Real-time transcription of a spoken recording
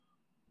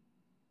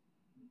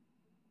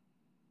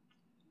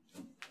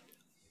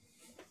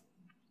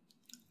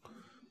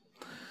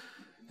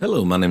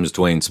Hello, my name is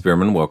Dwayne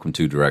Spearman. Welcome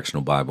to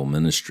Directional Bible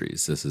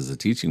Ministries. This is a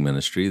teaching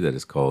ministry that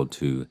is called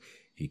to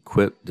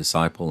equip,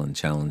 disciple, and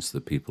challenge the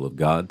people of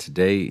God.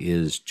 Today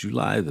is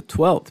July the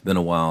 12th. Been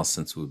a while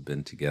since we've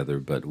been together,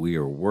 but we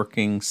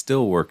are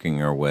still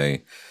working our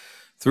way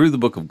through the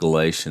book of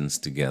Galatians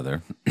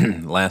together.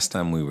 Last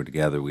time we were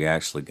together, we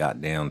actually got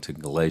down to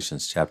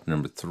Galatians chapter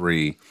number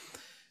 3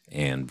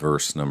 and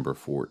verse number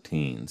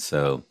 14.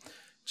 So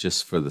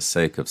just for the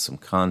sake of some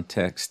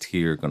context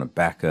here, going to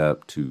back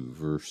up to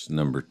verse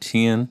number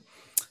 10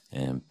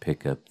 and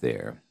pick up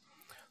there.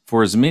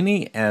 For as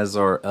many as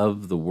are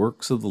of the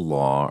works of the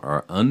law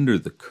are under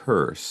the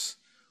curse,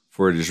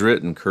 for it is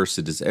written,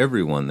 Cursed is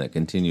everyone that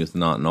continueth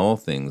not in all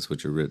things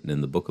which are written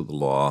in the book of the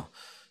law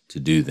to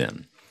do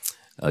them.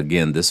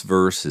 Again, this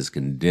verse is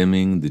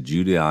condemning the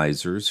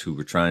Judaizers who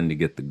were trying to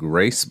get the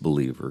grace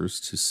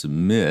believers to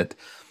submit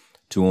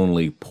to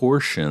only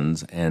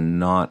portions and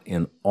not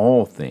in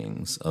all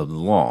things of the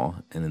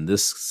law, and in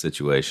this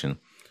situation,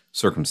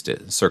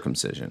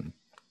 circumcision.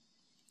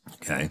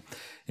 Okay,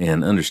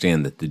 and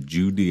understand that the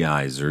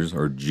Judaizers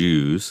or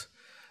Jews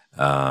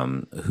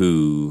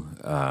who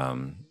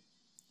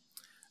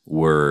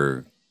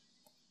were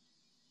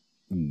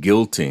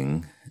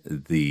guilting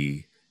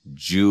the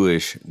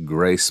Jewish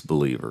grace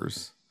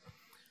believers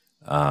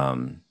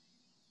that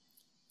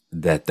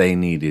they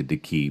needed to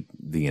keep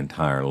the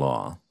entire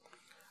law.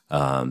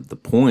 The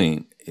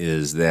point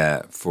is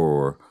that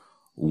for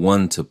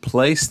one to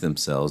place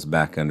themselves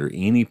back under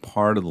any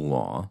part of the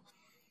law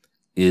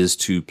is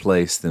to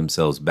place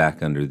themselves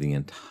back under the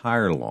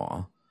entire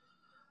law,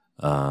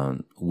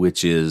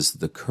 which is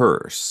the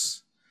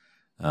curse.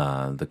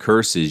 The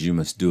curse is you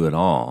must do it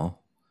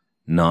all,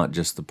 not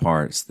just the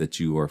parts that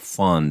you are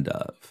fond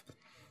of.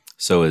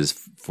 So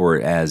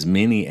as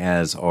many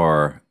as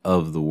are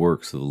of the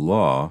works of the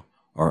law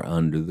are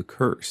under the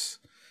curse.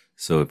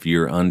 So if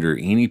you're under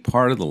any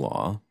part of the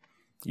law,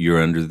 you're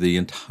under the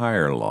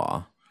entire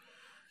law.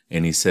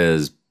 And he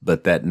says,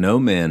 but that no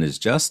man is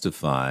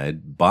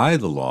justified by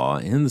the law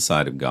in the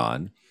sight of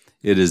God,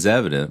 it is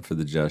evident, for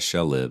the just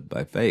shall live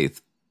by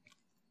faith.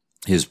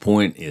 His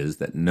point is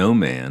that no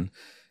man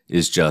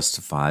is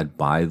justified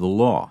by the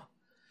law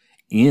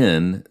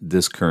in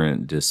this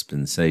current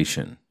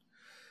dispensation.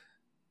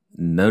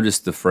 Notice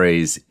the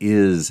phrase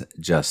is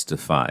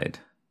justified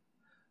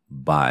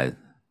by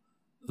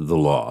the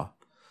law.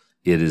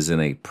 It is in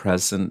a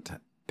present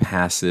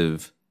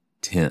passive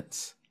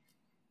tense,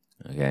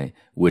 okay,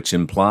 which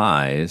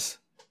implies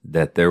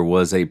that there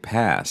was a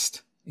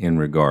past in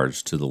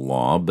regards to the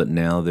law, but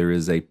now there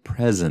is a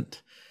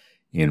present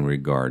in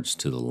regards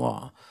to the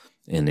law,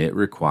 and it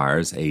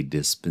requires a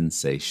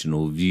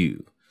dispensational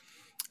view.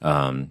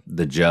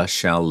 The just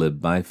shall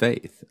live by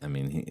faith. I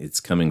mean,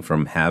 it's coming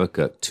from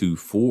Habakkuk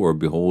 2:4.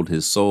 Behold,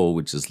 his soul,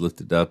 which is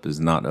lifted up,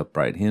 is not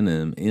upright in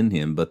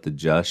him, but the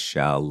just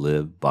shall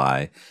live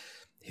by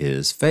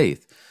his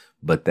faith.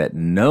 But that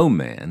no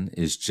man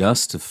is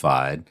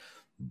justified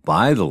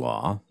by the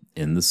law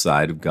in the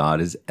sight of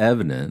God is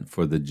evident,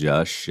 for the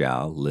just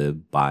shall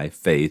live by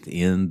faith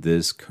in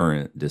this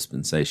current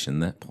dispensation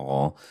that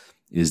Paul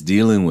is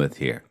dealing with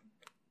here.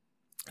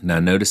 Now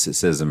notice it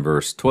says in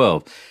verse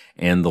 12,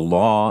 and the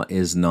law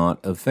is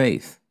not of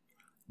faith,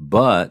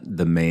 but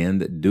the man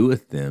that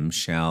doeth them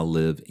shall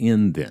live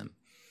in them.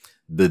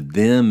 The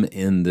them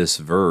in this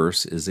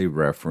verse is a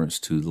reference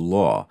to the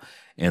law.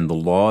 And the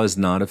law is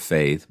not of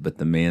faith, but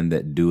the man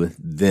that doeth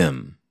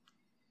them,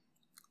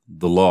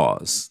 the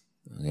laws.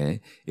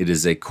 Okay? It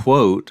is a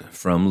quote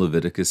from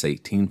Leviticus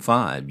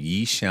 18:5.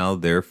 Ye shall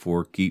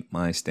therefore keep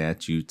my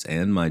statutes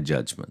and my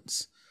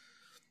judgments,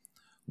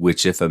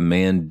 which if a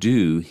man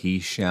do, he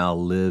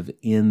shall live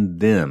in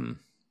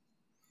them,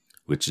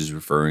 which is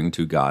referring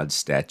to God's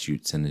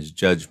statutes and his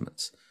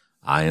judgments.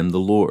 I am the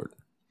Lord.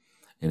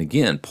 And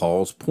again,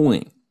 Paul's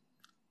point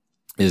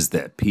is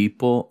that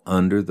people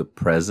under the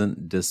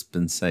present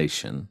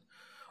dispensation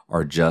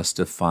are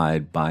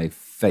justified by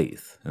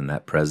faith. And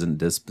that present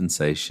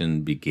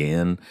dispensation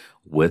began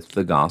with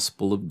the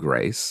gospel of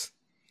grace.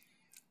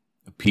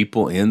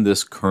 People in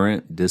this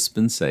current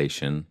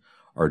dispensation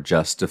are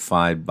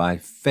justified by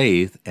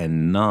faith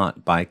and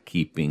not by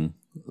keeping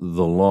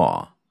the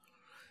law.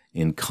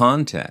 In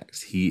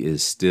context, he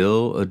is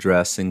still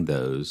addressing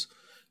those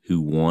who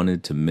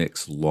wanted to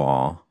mix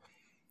law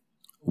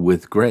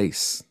with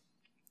grace.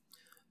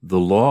 The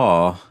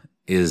law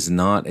is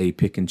not a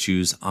pick and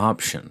choose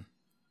option.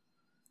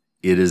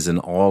 It is an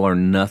all or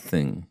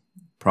nothing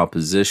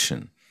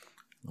proposition.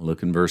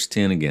 Look in verse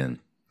 10 again.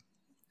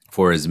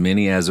 For as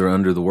many as are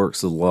under the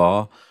works of the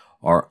law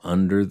are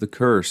under the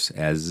curse,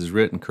 as is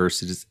written,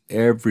 Cursed is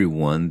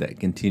everyone that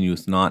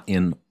continueth not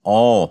in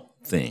all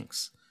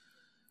things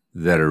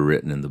that are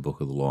written in the book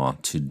of the law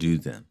to do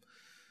them.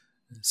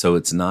 So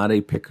it's not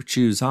a pick or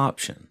choose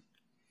option.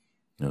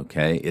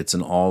 Okay, it's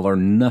an all or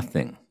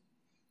nothing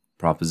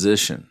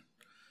proposition.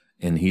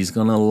 And he's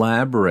going to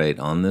elaborate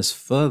on this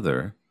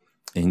further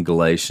in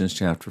Galatians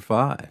chapter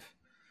 5.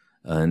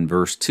 In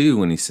verse 2,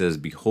 when he says,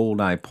 Behold,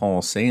 I,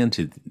 Paul, say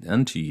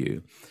unto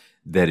you,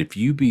 that if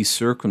you be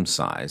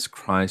circumcised,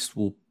 Christ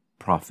will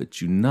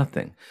profit you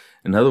nothing.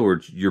 In other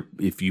words,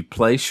 if you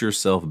place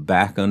yourself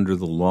back under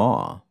the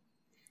law,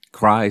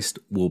 Christ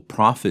will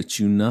profit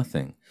you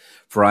nothing.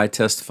 For I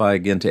testify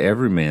again to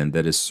every man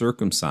that is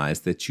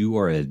circumcised that you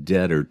are a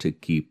debtor to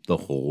keep the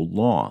whole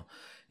law.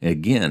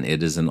 Again,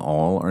 it is an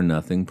all or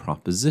nothing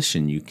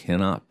proposition. You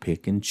cannot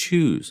pick and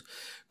choose.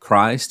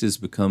 Christ is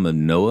become of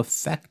no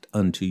effect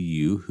unto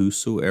you,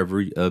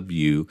 whosoever of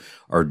you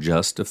are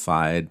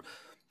justified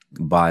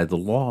by the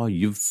law.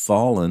 You've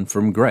fallen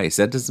from grace.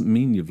 That doesn't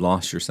mean you've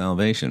lost your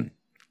salvation.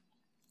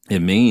 It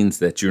means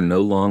that you're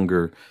no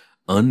longer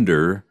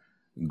under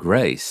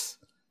grace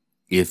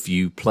if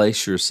you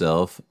place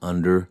yourself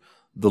under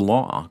the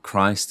law.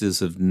 Christ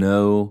is of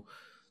no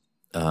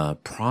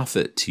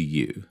profit to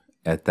you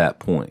at that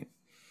point.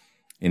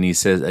 And he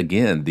says,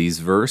 again, these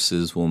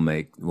verses will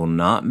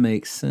not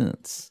make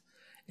sense,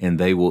 and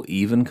they will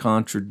even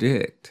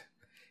contradict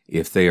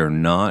if they are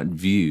not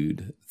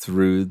viewed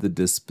through the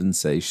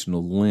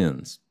dispensational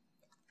lens.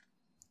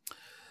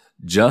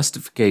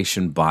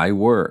 Justification by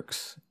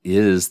works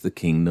is the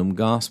kingdom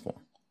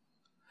gospel,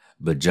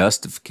 but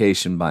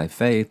justification by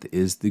faith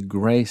is the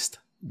graced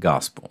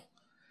gospel.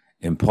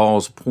 And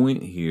Paul's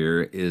point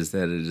here is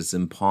that it is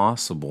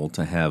impossible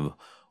to have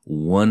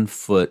one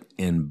foot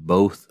in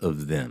both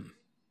of them.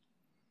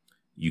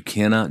 You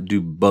cannot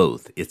do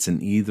both. It's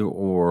an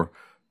either-or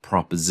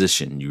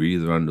proposition. You're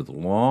either under the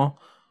law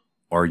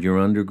or you're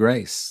under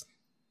grace.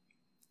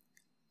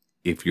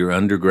 If you're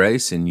under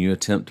grace and you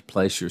attempt to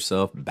place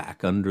yourself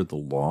back under the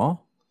law,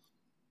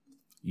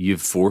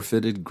 you've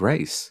forfeited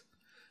grace.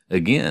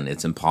 Again,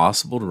 it's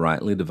impossible to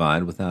rightly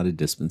divide without a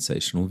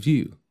dispensational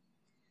view.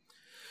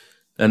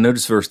 Now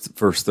notice verse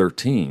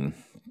 13.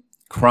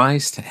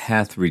 Christ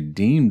hath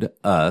redeemed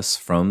us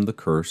from the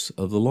curse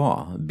of the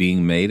law,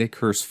 being made a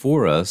curse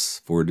for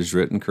us, for it is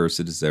written, cursed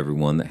is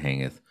everyone that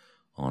hangeth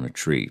on a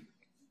tree.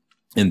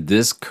 In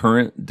this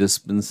current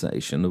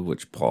dispensation of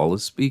which Paul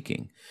is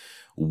speaking,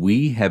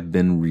 we have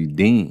been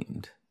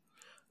redeemed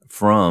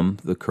from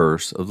the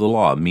curse of the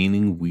law,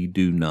 meaning we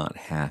do not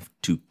have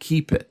to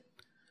keep it.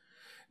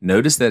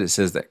 Notice that it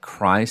says that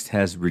Christ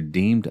has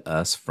redeemed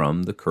us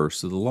from the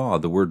curse of the law.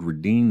 The word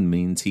redeemed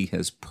means he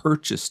has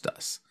purchased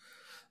us.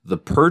 The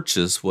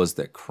purchase was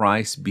that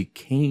Christ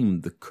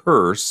became the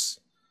curse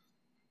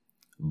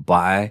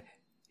by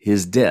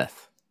his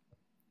death.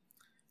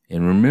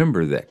 And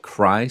remember that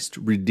Christ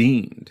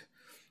redeemed.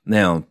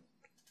 Now,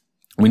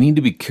 we need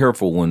to be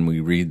careful when we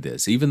read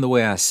this. Even the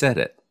way I said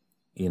it,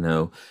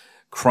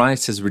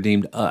 Christ has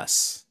redeemed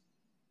us.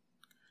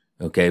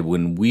 Okay,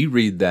 when we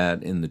read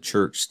that in the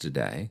church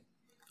today,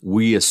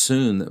 we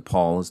assume that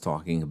Paul is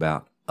talking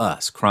about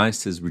us.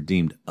 Christ has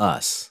redeemed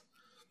us,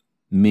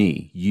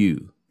 me,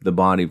 you, the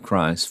body of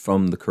Christ,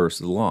 from the curse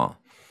of the law.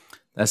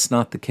 That's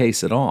not the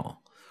case at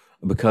all,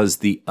 because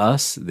the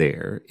us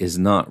there is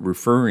not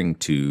referring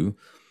to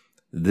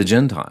the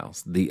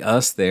Gentiles. The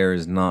us there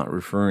is not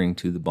referring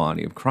to the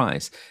body of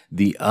Christ.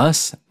 The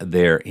us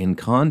there in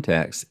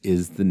context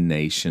is the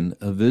nation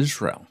of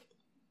Israel.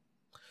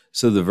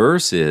 So the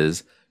verse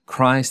is,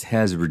 Christ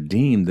has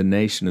redeemed the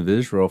nation of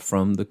Israel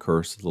from the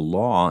curse of the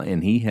law,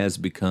 and he has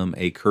become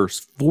a curse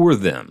for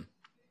them.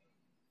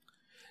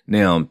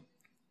 Now,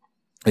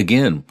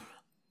 again,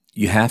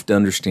 you have to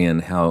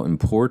understand how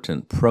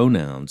important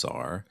pronouns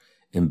are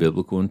in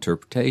biblical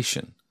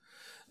interpretation.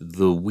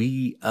 The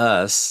we,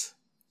 us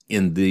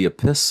in the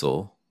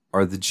epistle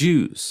are the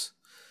Jews.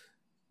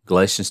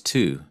 Galatians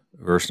 2,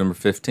 verse number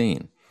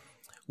 15.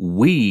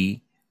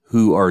 We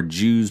who are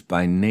Jews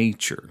by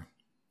nature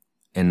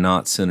and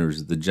not sinners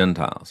of the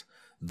Gentiles.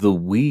 The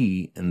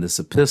we in this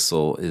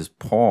epistle is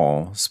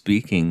Paul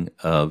speaking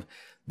of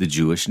the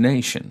Jewish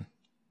nation.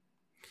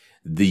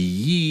 The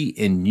ye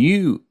and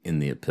you in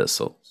the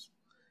epistles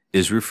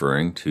is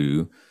referring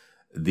to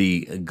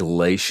the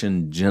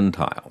Galatian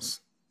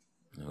Gentiles.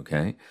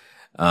 Okay?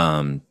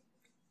 And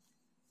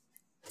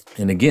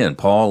again,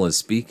 Paul is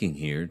speaking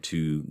here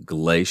to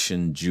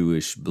Galatian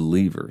Jewish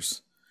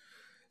believers.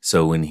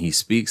 So when he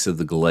speaks of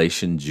the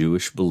Galatian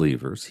Jewish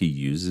believers, he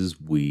uses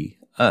we,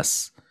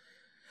 us.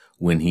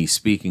 When he's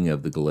speaking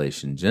of the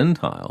Galatian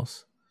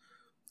Gentiles,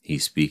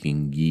 he's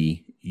speaking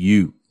ye,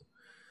 you.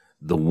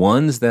 The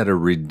ones that are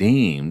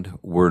redeemed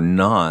were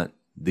not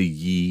the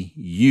ye,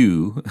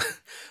 you,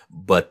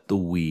 but the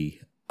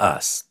we,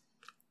 us.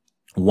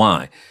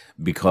 Why?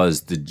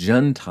 Because the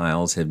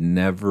Gentiles have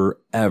never,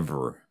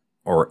 ever,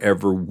 or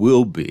ever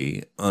will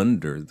be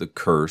under the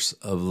curse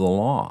of the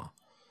law.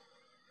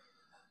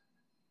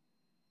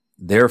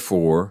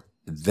 Therefore,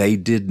 they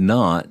did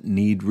not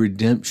need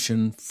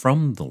redemption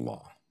from the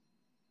law.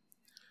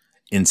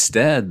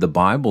 Instead, the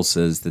Bible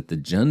says that the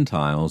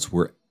Gentiles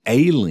were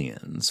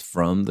aliens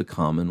from the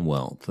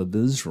commonwealth of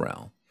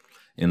Israel.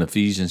 In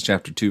Ephesians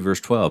chapter 2, verse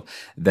 12,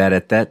 that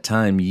at that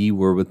time ye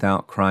were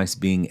without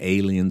Christ, being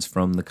aliens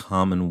from the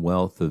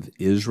commonwealth of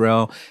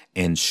Israel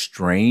and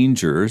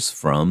strangers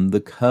from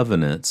the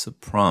covenants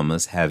of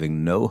promise,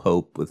 having no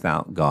hope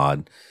without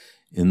God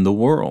in the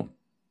world.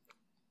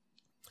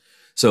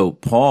 So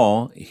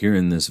Paul, here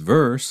in this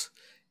verse,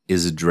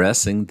 is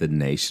addressing the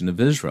nation of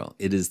Israel.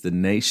 It is the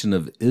nation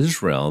of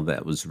Israel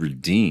that was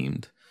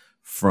redeemed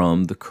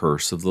from the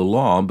curse of the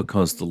law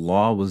because the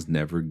law was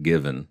never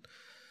given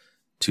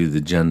to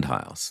the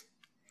Gentiles.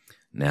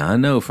 Now, I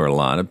know for a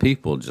lot of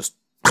people, just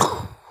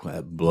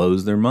that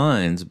blows their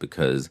minds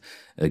because,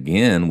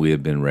 again, we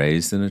have been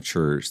raised in a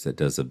church that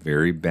does a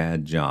very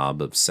bad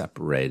job of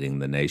separating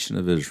the nation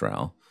of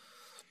Israel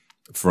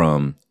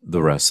from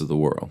the rest of the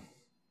world.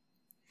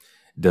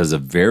 It does a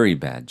very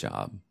bad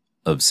job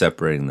of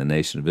separating the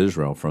nation of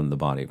Israel from the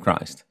body of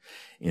Christ.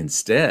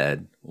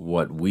 Instead,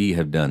 what we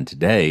have done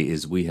today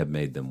is we have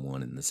made them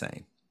one and the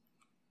same.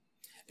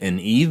 And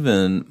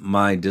even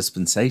my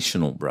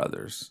dispensational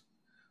brothers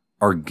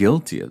are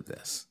guilty of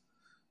this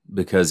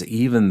because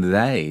even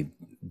they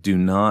do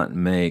not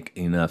make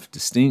enough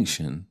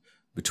distinction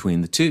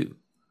between the two.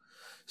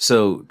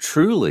 So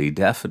truly,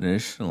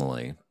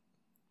 definitionally,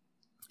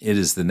 it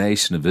is the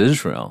nation of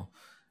Israel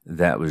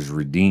that was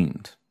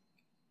redeemed.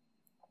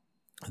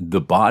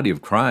 The body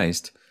of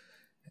Christ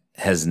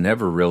has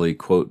never really,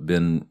 quote,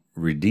 been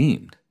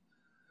redeemed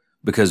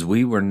because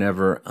we were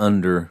never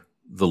under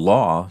the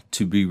law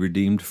to be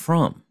redeemed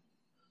from.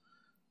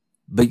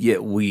 But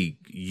yet we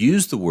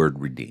use the word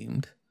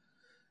redeemed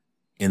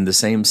in the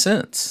same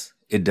sense.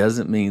 It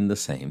doesn't mean the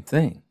same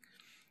thing.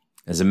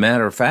 As a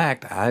matter of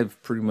fact,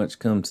 I've pretty much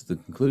come to the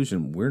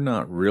conclusion we're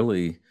not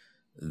really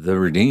the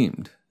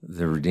redeemed.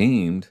 The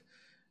redeemed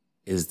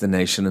is the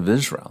nation of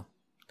Israel.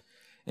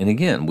 And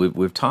again,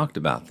 we've talked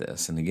about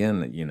this. And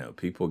again,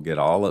 people get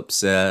all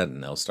upset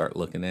and they'll start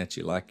looking at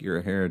you like you're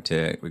a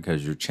heretic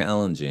because you're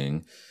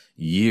challenging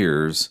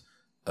years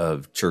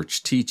of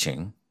church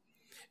teaching,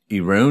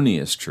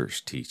 erroneous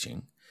church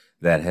teaching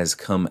that has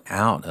come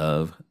out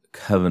of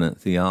covenant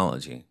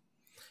theology,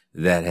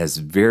 that has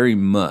very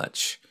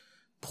much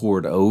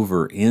poured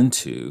over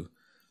into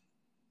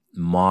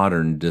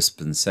modern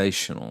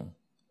dispensational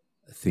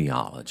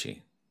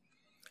theology.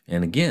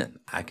 And again,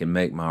 I can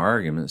make my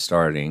argument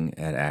starting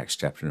at Acts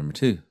chapter number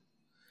 2.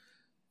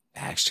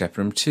 Acts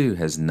chapter number 2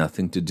 has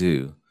nothing to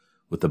do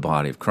with the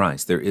body of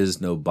Christ. There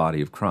is no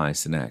body of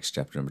Christ in Acts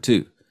chapter number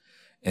 2.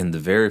 And the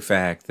very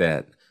fact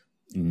that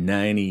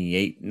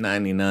 98,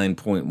 99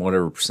 point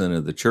whatever percent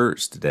of the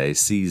church today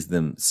sees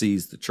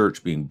the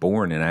church being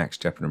born in Acts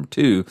chapter number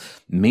 2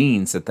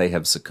 means that they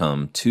have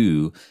succumbed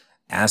to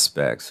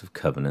aspects of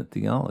covenant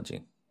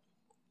theology.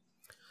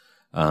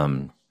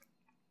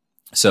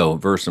 So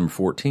verse number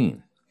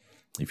 14,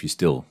 if you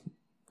still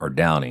are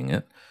doubting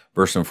it,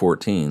 verse number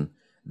 14,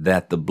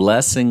 that the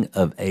blessing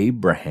of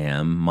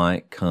Abraham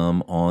might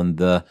come on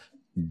the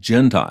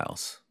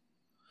Gentiles.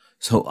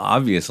 So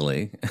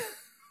obviously,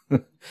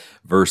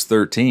 verse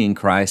 13,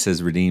 Christ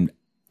has redeemed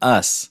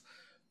us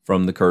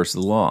from the curse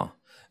of the law,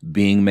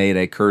 being made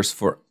a curse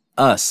for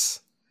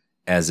us,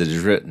 as it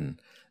is written,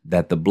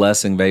 that the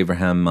blessing of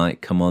Abraham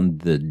might come on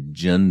the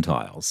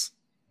Gentiles.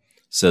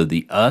 So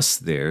the us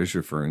there is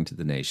referring to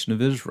the nation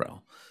of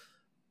Israel,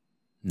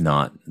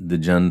 not the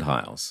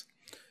Gentiles.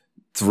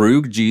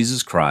 Through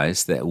Jesus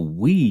Christ, that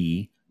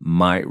we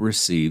might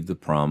receive the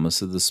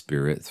promise of the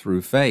Spirit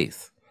through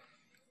faith.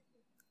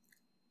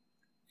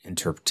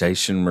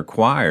 Interpretation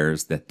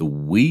requires that the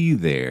we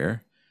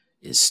there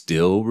is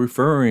still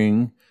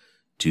referring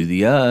to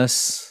the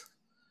us,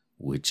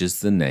 which is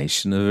the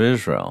nation of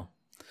Israel.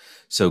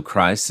 So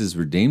Christ has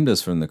redeemed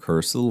us from the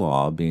curse of the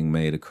law, being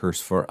made a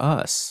curse for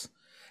us.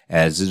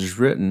 As it is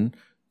written,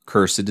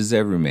 cursed is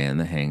every man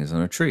that hangs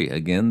on a tree.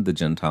 Again, the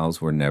Gentiles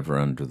were never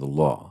under the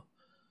law.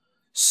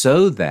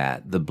 So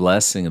that the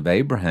blessing of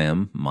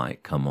Abraham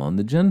might come on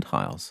the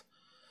Gentiles.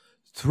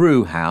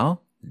 Through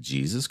how?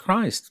 Jesus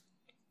Christ.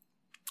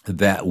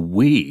 That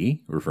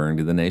we, referring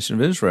to the nation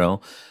of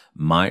Israel,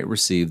 might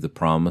receive the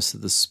promise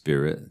of the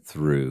Spirit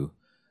through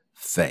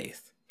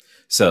faith.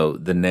 So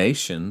the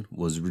nation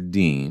was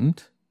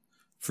redeemed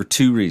for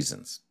two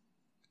reasons.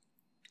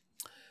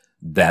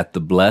 That the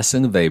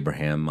blessing of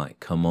Abraham might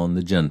come on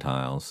the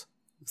Gentiles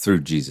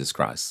through Jesus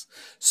Christ.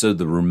 So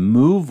the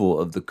removal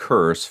of the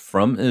curse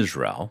from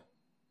Israel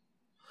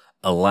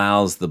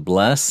allows the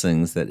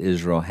blessings that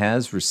Israel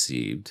has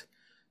received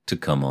to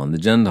come on the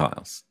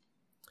Gentiles.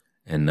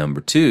 And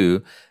number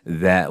two,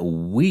 that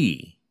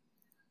we,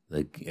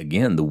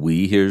 again, the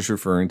we here is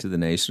referring to the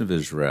nation of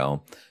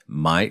Israel,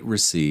 might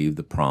receive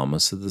the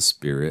promise of the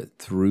Spirit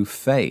through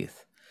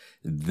faith.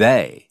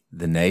 They,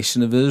 the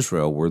nation of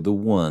Israel, were the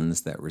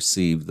ones that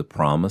received the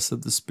promise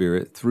of the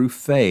Spirit through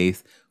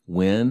faith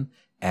when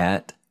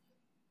at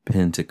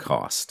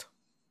Pentecost.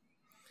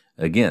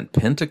 Again,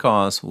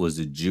 Pentecost was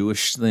a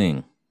Jewish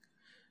thing,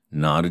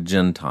 not a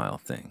Gentile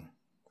thing.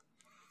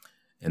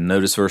 And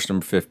notice verse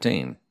number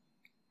 15.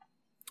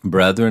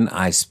 Brethren,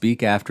 I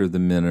speak after the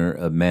manner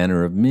of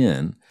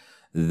men,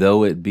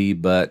 though it be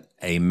but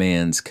a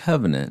man's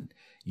covenant,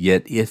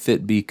 yet if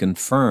it be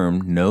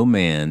confirmed, no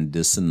man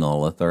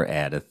disannulleth or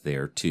addeth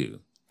thereto.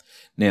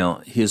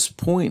 Now, his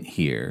point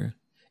here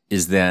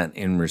is that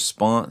in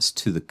response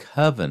to the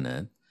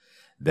covenant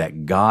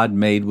that God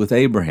made with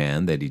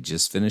Abraham, that he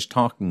just finished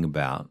talking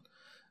about,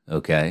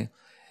 okay,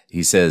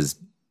 he says,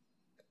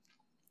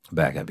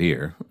 back up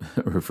here,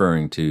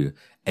 referring to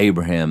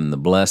Abraham and the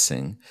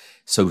blessing.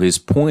 So his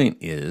point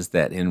is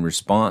that in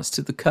response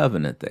to the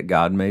covenant that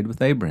God made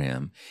with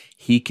Abraham,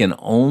 he can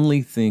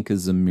only think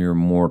as a mere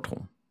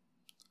mortal.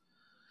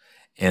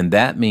 And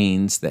that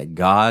means that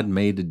God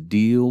made a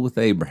deal with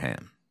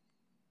Abraham,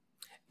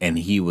 and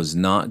he was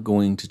not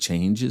going to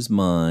change his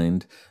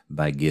mind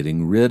by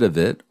getting rid of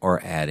it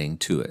or adding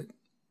to it.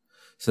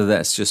 So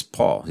that's just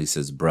Paul. He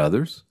says,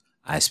 brothers,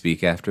 I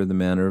speak after the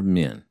manner of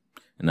men.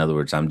 In other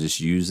words, I'm just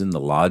using the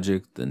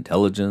logic, the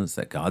intelligence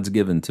that God's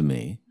given to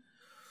me.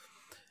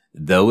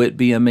 Though it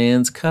be a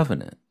man's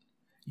covenant,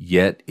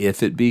 yet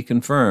if it be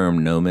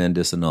confirmed, no man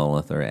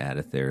disannulleth or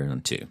addeth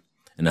thereunto.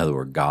 In other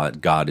words,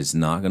 God is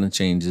not going to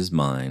change his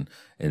mind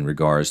in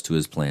regards to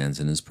his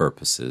plans and his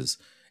purposes,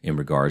 in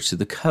regards to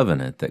the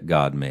covenant that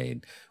God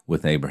made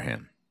with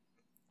Abraham.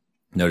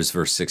 Notice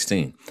verse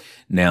 16.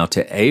 Now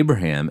to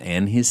Abraham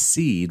and his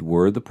seed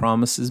were the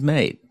promises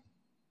made.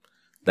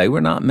 They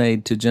were not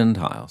made to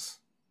Gentiles.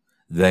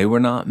 They were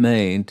not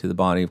made to the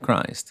body of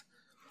Christ.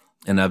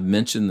 And I've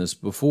mentioned this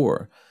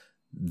before.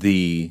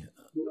 The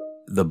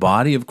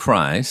body of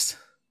Christ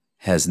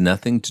has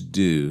nothing to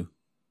do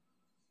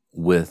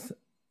with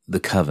the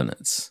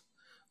covenants.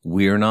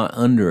 We are not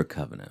under a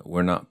covenant.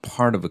 We're not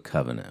part of a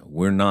covenant.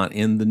 We're not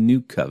in the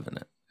new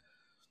covenant.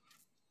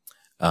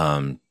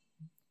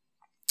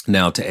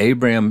 Now to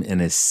Abraham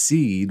and his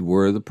seed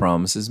were the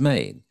promises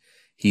made.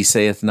 He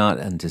saith not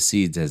unto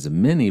seeds as of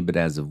many, but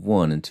as of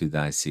one, and to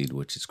thy seed,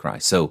 which is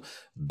Christ. So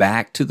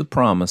back to the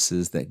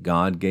promises that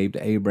God gave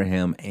to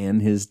Abraham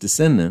and his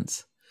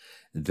descendants,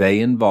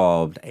 they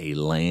involved a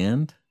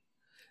land,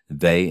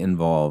 they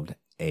involved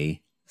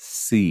a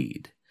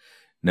seed.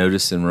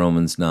 Notice in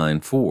Romans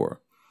 9:4,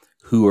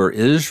 who are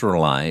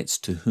Israelites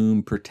to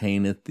whom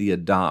pertaineth the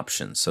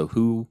adoption. So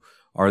who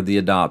are the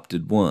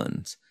adopted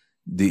ones?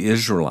 The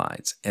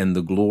Israelites, and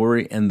the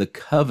glory and the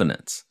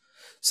covenants.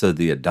 So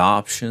the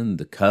adoption,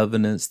 the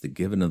covenants, the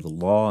giving of the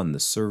law, and the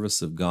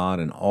service of God,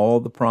 and all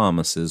the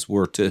promises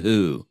were to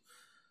who?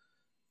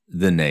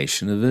 The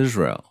nation of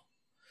Israel.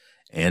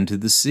 And to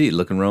the seed.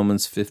 Look in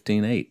Romans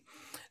 15:8.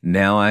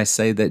 Now I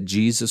say that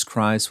Jesus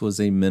Christ was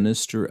a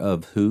minister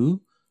of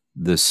who?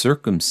 The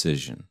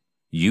circumcision.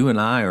 You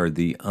and I are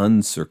the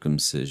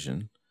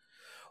uncircumcision.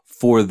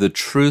 For the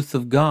truth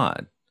of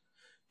God.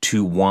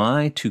 To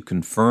why? To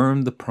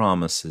confirm the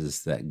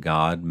promises that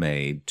God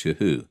made to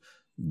who?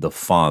 The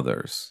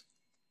fathers,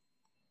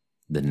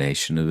 the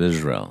nation of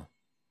Israel.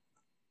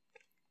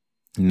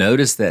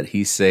 Notice that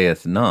he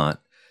saith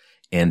not,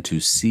 and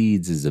to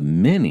seeds as of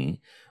many,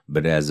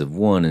 but as of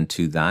one, and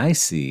to thy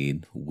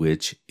seed,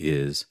 which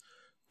is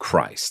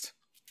Christ.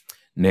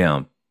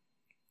 Now,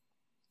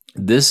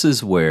 this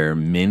is where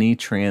many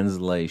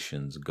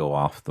translations go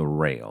off the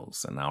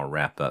rails, and I'll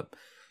wrap up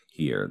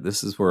here.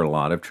 This is where a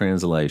lot of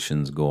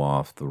translations go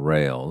off the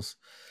rails,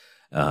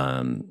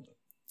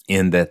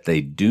 in that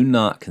they do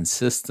not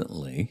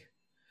consistently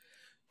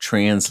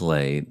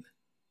translate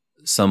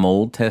some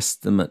Old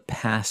Testament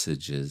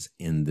passages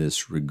in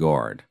this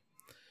regard.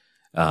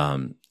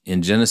 In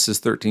Genesis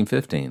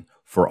 13:15,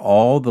 for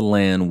all the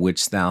land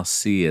which thou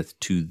seest,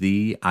 to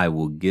thee I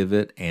will give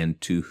it, and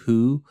to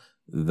who?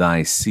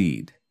 Thy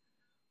seed,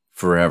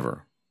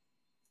 forever.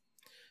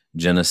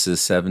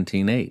 Genesis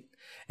 17:8,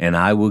 and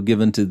I will give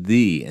unto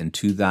thee and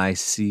to thy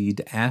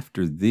seed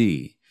after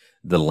thee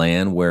the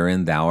land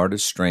wherein thou art a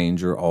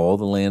stranger, all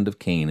the land of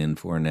Canaan,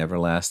 for an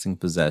everlasting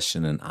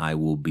possession, and I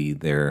will be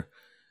their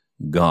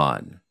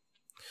God.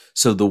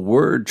 So the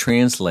word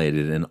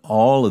translated in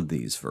all of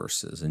these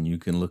verses, and you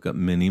can look up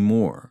many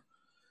more,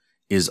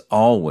 is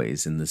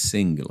always in the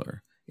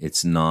singular.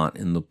 It's not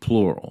in the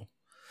plural.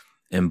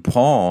 And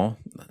Paul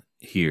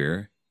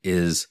here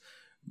is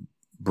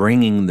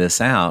bringing this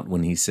out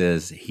when he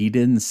says he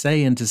didn't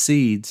say unto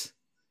seeds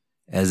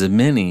as of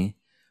many,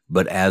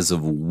 but as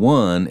of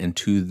one, and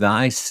to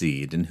thy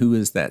seed. And who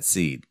is that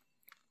seed?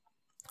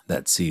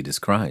 That seed is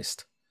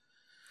Christ.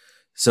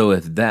 So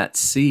if that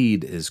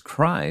seed is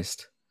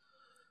Christ,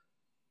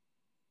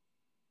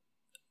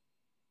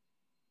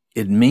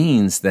 it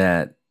means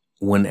that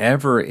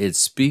whenever it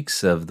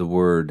speaks of the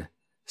word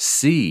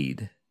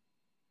seed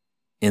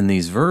in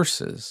these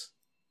verses,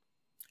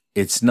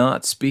 it's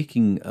not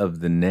speaking of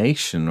the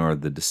nation or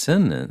the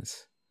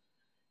descendants.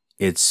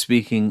 It's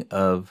speaking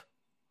of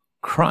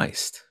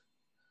Christ.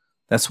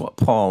 That's what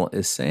Paul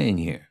is saying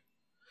here.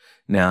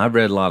 Now, I've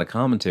read a lot of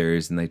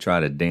commentaries, and they try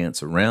to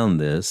dance around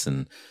this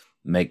and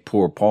make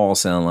poor Paul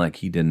sound like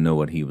he didn't know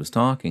what he was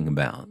talking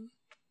about.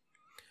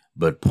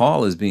 But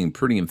Paul is being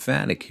pretty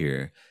emphatic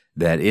here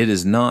that it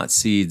is not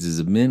seeds as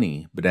of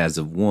many, but as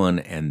of one,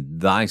 and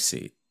thy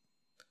seed,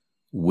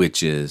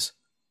 which is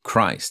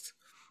Christ.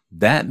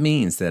 That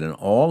means that in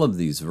all of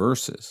these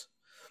verses,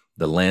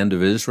 the land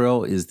of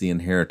Israel is the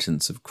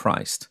inheritance of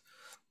Christ,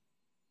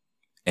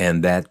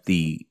 and that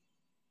the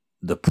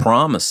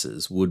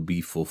promises would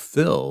be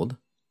fulfilled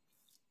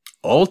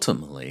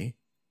ultimately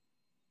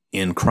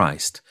in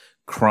Christ.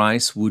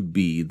 Christ would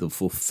be the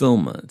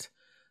fulfillment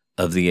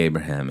of the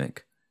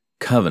Abrahamic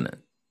covenant.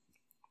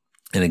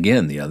 And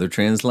again, the other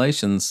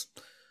translations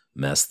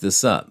mess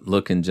this up.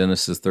 Look in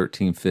Genesis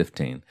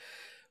 13:15.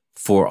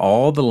 For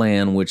all the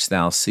land which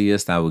thou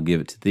seest, I will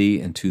give it to thee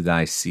and to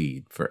thy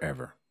seed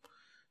forever.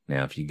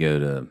 Now, if you go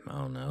to,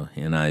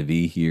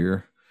 NIV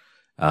here,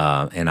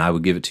 and I will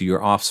give it to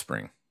your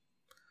offspring.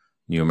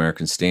 New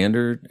American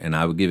Standard, and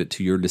I will give it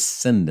to your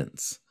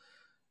descendants.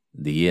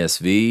 The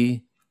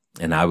ESV,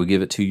 and I will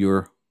give it to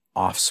your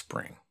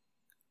offspring.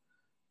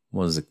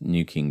 What does the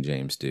New King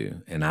James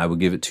do? And I will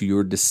give it to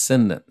your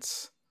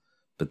descendants.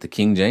 But the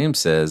King James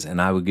says,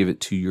 and I will give it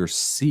to your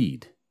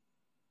seed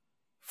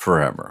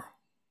forever.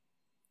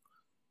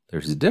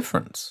 There's a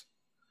difference.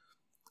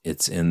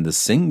 It's in the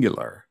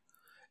singular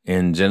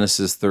in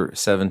Genesis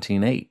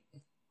 17:8.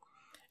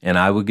 And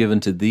I will give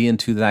unto thee and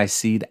to thy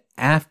seed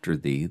after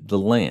thee the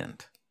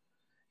land.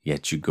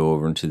 Yet you go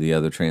over into the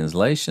other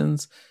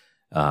translations,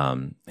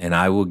 and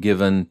I will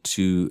give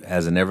unto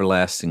as an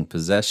everlasting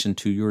possession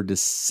to your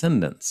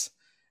descendants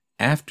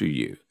after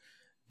you.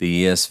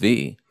 The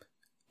ESV,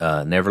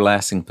 an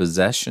everlasting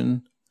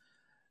possession,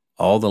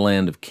 all the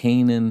land of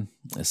Canaan.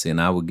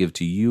 And I will give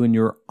to you and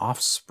your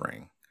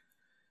offspring.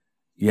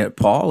 Yet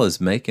Paul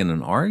is making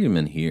an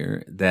argument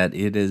here that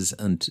it is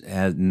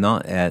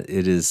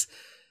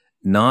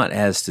not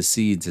as to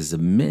seeds as of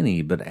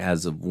many, but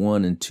as of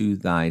one, and to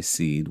thy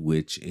seed,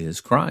 which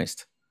is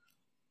Christ.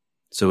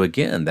 So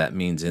again, that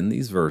means in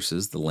these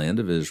verses, the land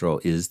of Israel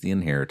is the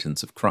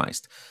inheritance of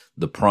Christ.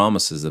 The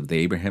promises of the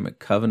Abrahamic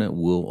covenant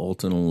will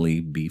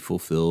ultimately be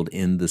fulfilled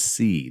in the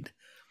seed,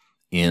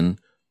 in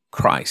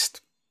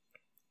Christ.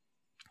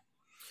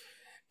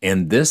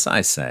 And this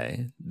I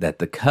say, that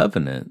the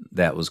covenant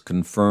that was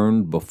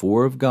confirmed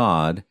before of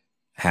God,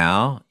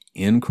 how?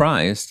 In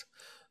Christ,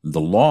 the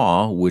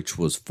law, which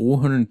was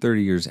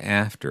 430 years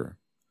after,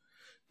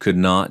 could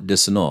not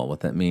disannul.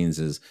 What that means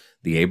is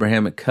the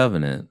Abrahamic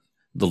covenant,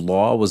 the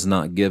law was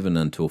not given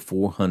until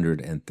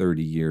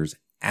 430 years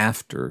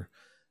after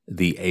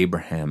the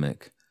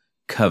Abrahamic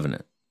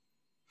covenant.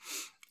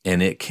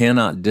 And it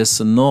cannot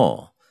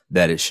disannul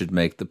that it should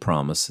make the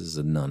promises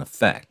of none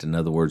effect. In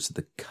other words,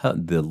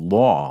 the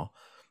law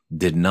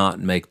did not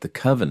make the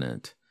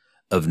covenant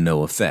of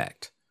no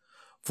effect.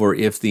 For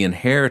if the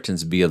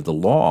inheritance be of the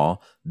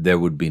law, there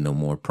would be no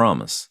more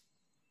promise.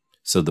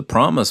 So the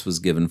promise was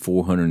given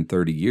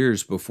 430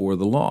 years before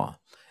the law,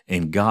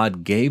 and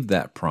God gave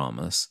that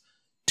promise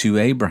to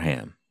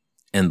Abraham.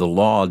 And the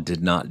law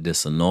did not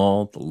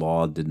disannul, the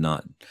law did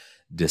not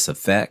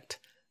disaffect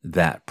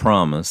that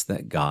promise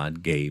that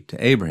God gave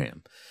to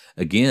Abraham.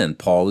 Again,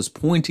 Paul is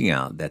pointing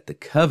out that the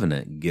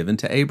covenant given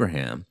to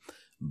Abraham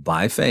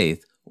by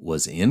faith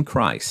was in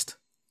Christ,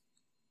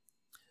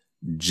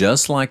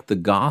 just like the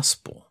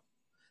gospel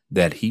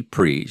that he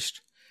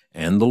preached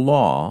and the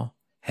law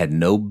had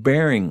no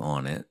bearing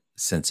on it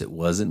since it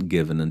wasn't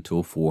given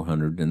until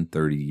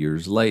 430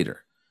 years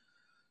later.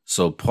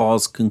 So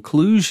Paul's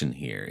conclusion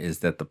here is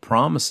that the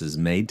promises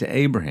made to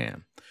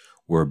Abraham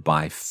were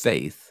by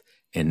faith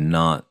and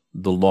not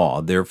the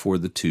law. Therefore,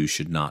 the two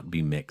should not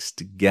be mixed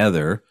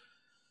together,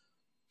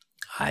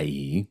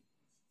 i.e.,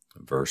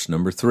 verse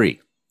number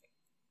 3.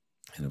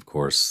 And of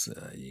course,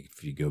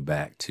 if you go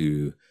back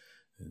to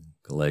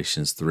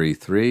Galatians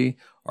 3:3,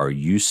 are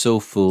you so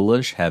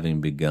foolish,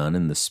 having begun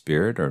in the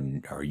Spirit, or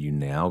are you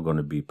now going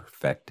to be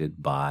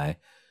perfected by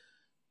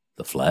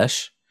the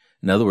flesh?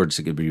 In other words,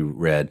 it could be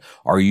read,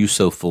 are you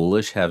so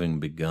foolish, having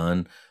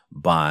begun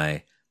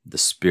by the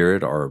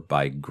Spirit or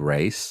by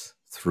grace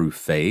through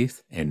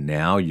faith, and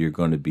now you're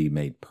going to be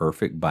made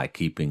perfect by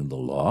keeping the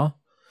law?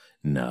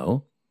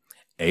 No.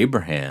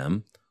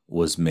 Abraham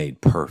was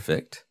made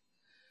perfect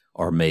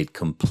or made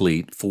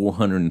complete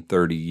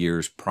 430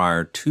 years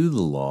prior to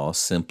the law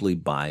simply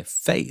by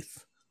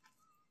faith.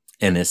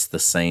 And it's the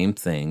same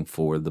thing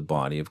for the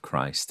body of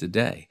Christ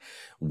today.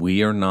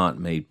 We are not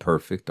made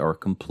perfect or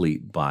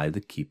complete by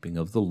the keeping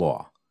of the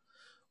law.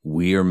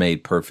 We are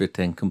made perfect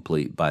and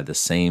complete by the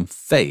same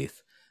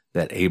faith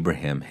that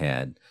Abraham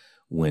had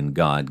when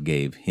God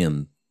gave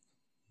him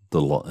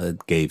the law,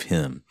 gave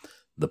him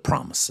the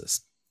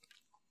promises.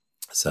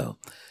 So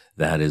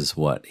that is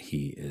what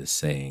he is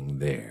saying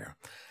there.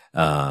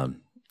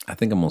 I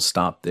think I'm going to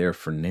stop there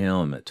for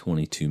now. I'm at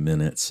 22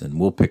 minutes, and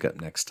we'll pick up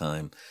next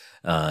time.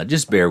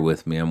 Just bear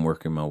with me. I'm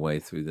working my way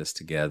through this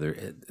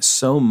together.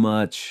 So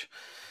much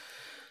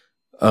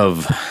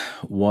of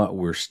what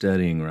we're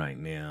studying right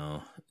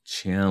now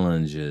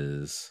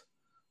challenges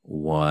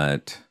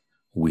what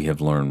we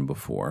have learned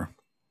before.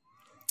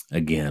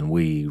 Again,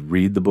 we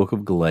read the book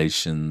of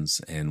Galatians,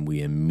 and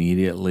we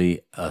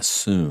immediately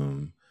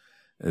assume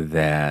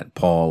that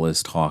Paul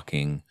is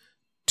talking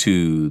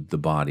to the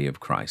body of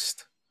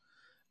Christ.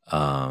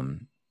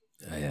 And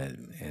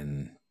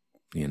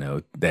you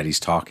know, that he's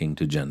talking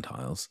to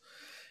Gentiles.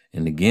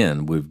 And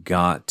again, we've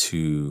got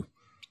to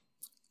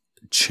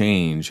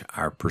change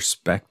our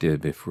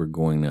perspective if we're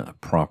going to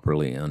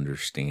properly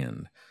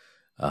understand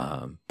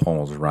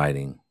Paul's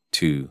writing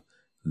to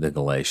the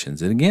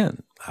Galatians. And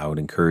again, I would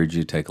encourage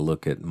you to take a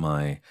look at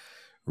my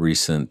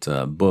recent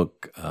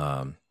book,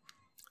 the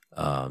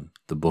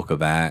book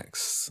of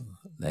Acts,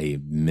 a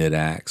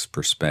mid-Acts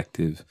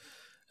perspective.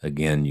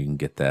 Again, you can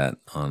get that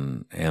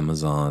on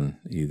Amazon,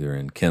 either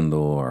in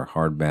Kindle or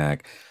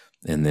hardback.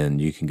 And then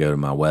you can go to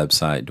my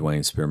website,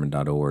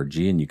 dwaynespearman.org,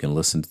 and you can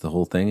listen to the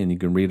whole thing, and you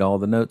can read all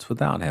the notes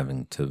without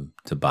having to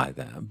buy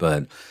that.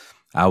 But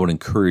I would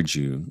encourage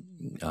you,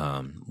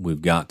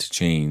 we've got to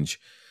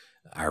change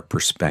our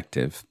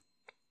perspective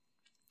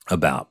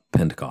about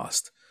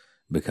Pentecost,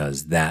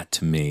 because that,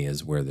 to me,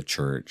 is where the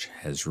church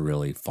has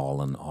really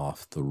fallen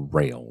off the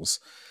rails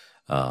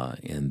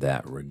in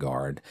that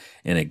regard.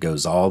 And it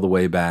goes all the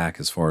way back,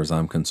 as far as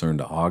I'm concerned,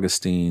 to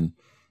Augustine,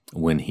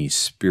 when he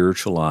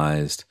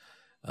spiritualized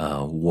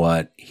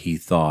what he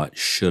thought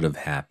should have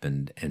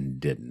happened and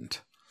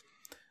didn't.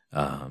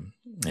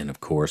 And of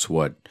course,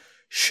 what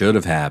should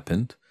have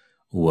happened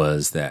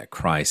was that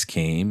Christ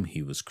came,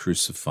 he was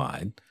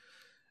crucified,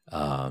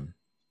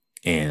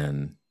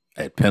 and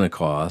at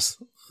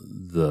Pentecost,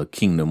 the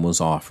kingdom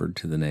was offered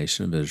to the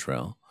nation of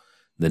Israel.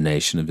 The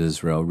nation of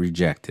Israel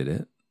rejected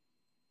it.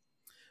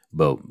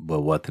 But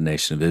what the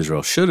nation of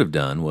Israel should have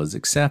done was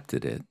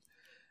accepted it.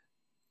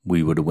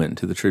 We would have went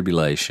into the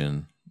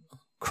tribulation.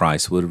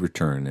 Christ would have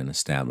returned and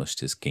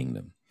established his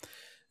kingdom.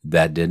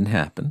 That didn't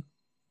happen.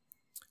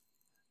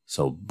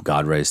 So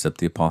God raised up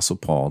the Apostle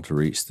Paul to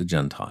reach the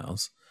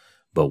Gentiles.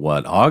 But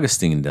what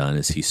Augustine done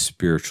is he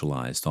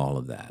spiritualized all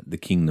of that. The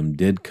kingdom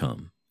did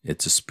come.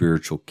 It's a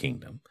spiritual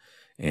kingdom.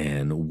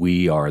 And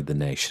we are the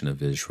nation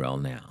of Israel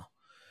now,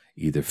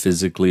 either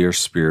physically or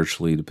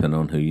spiritually, depending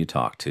on who you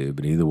talk to.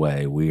 But either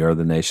way, we are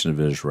the nation of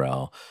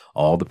Israel.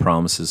 All the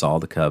promises, all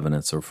the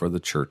covenants are for the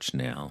church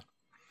now.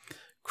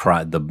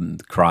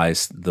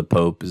 The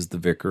Pope is the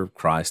vicar of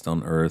Christ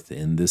on earth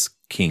in this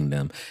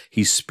kingdom.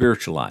 He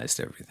spiritualized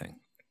everything.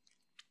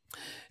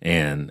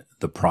 And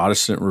the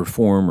Protestant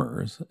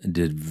reformers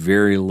did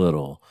very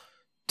little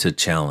to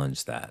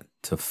challenge that,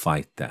 to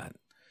fight that.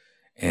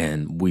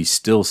 And we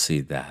still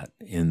see that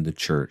in the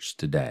church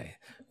today.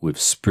 We've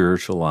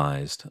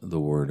spiritualized the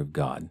Word of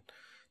God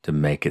to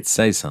make it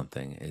say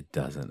something it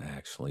doesn't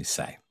actually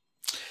say.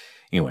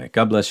 Anyway,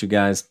 God bless you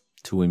guys.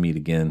 Till we meet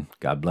again,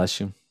 God bless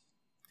you.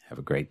 Have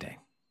a great day.